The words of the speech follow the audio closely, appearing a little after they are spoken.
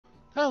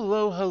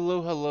Hello,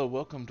 hello, hello.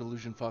 Welcome to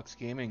Illusion Fox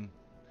Gaming.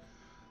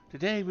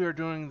 Today we are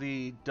doing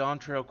the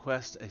dawntrail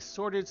quest, A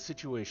Sordid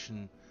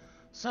Situation.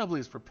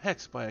 Subly is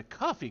perplexed by a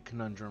coffee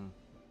conundrum.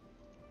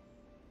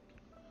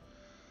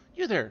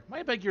 You there, might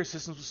I beg your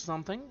assistance with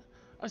something?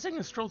 I was taking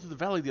a stroll through the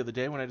valley the other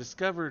day when I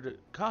discovered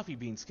coffee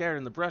beans scattered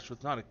in the brush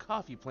with not a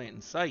coffee plant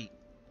in sight.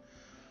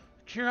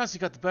 Curiosity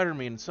got the better of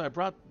me, and so I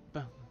brought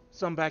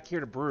some back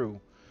here to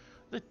brew.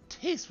 The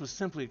taste was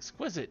simply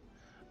exquisite.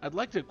 I'd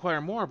like to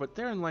acquire more, but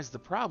therein lies the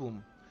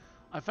problem.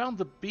 I found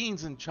the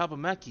beans in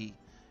Chabameki,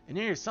 an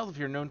area south of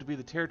here known to be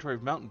the territory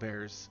of mountain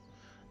bears.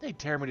 They'd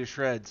tear me to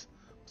shreds.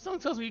 Someone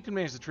tells me you can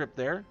manage the trip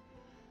there.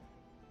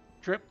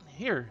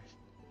 Here.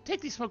 Take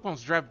these smoke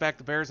bombs to drive back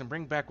the bears and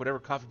bring back whatever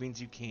coffee beans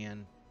you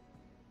can.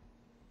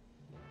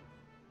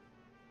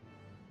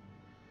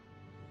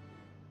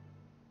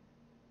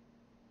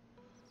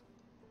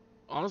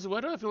 Honestly,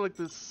 why do I feel like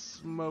the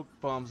smoke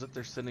bombs that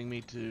they're sending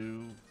me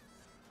to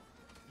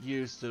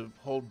use to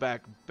hold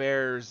back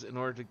bears in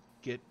order to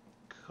get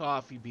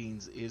coffee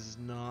beans is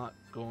not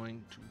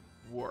going to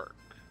work?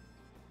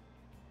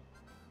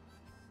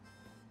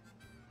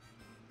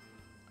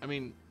 I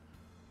mean,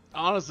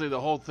 honestly, the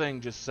whole thing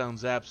just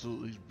sounds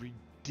absolutely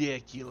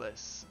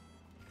ridiculous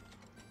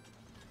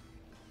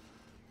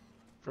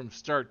from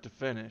start to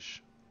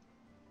finish.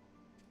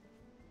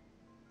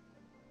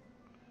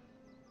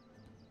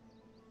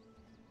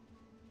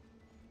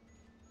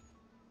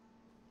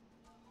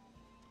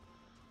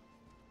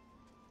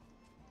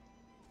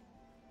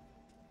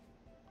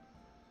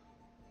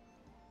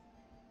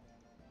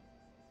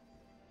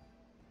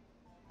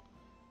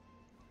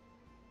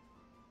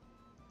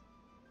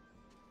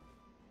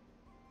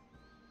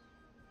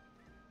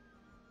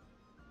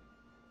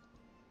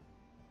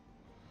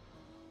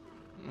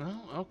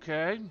 Well,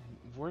 okay.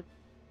 Worked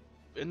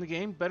in the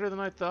game better than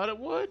I thought it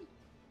would.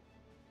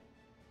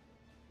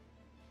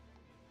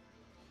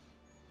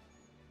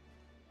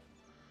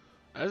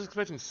 I was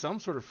expecting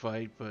some sort of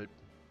fight, but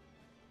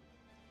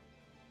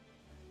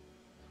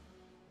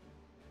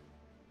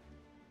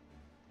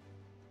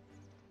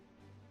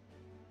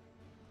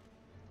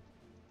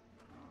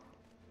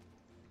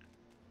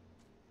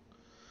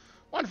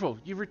wonderful,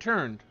 you've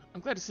returned.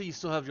 I'm glad to see you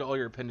still have all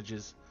your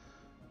appendages.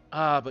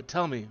 But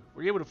tell me,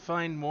 were you able to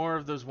find more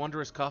of those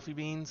wondrous coffee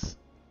beans?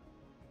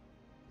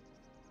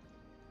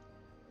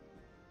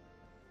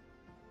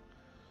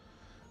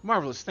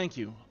 Marvelous, thank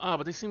you.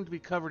 But they seem to be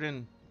covered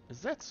in...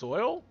 Is that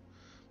soil?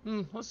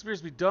 What appears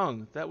to be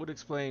dung. That would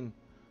explain...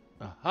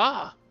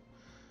 Aha!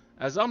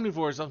 As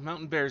omnivores,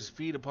 mountain bears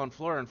feed upon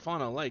flora and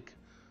fauna alike.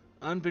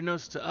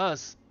 Unbeknownst to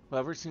us,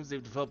 however, it seems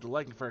they've developed a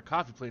liking for our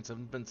coffee plants and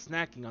have been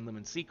snacking on them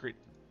in secret.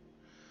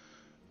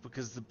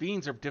 Because the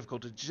beans are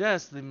difficult to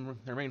digest, they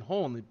remain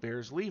whole in the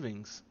bear's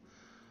leavings.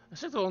 I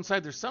checked all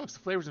inside their stomachs. The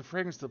flavors and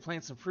fragrance of the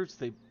plants and fruits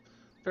the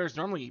bears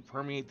normally eat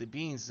permeate the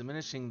beans,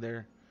 diminishing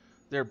their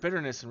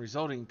bitterness and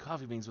resulting in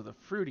coffee beans with a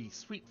fruity,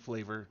 sweet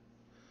flavor.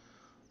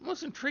 A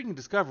most intriguing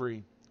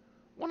discovery.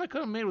 One I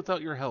could have made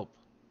without your help.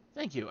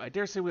 Thank you. I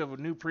dare say we have a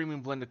new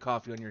premium blend of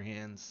coffee on your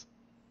hands.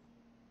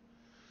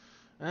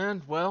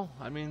 And, well,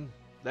 I mean,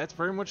 that's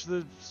pretty much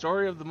the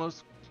story of the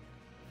most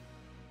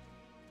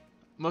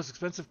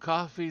expensive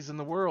coffees in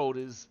the world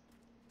is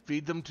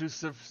feed them to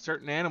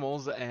certain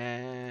animals,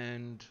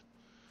 and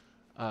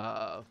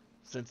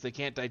since they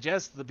can't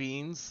digest the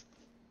beans,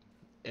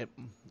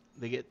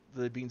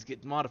 the beans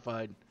get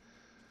modified.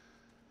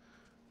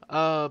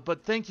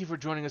 But thank you for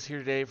joining us here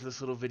today for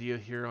this little video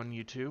here on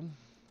YouTube.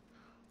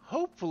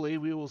 Hopefully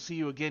we will see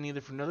you again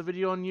either for another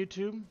video on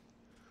YouTube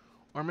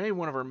or maybe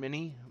one of our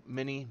many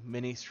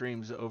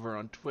streams over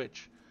on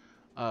Twitch,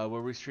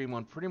 where we stream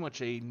on pretty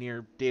much a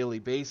near daily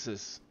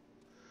basis.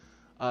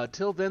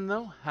 Till then,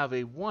 though, have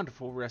a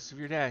wonderful rest of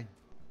your day.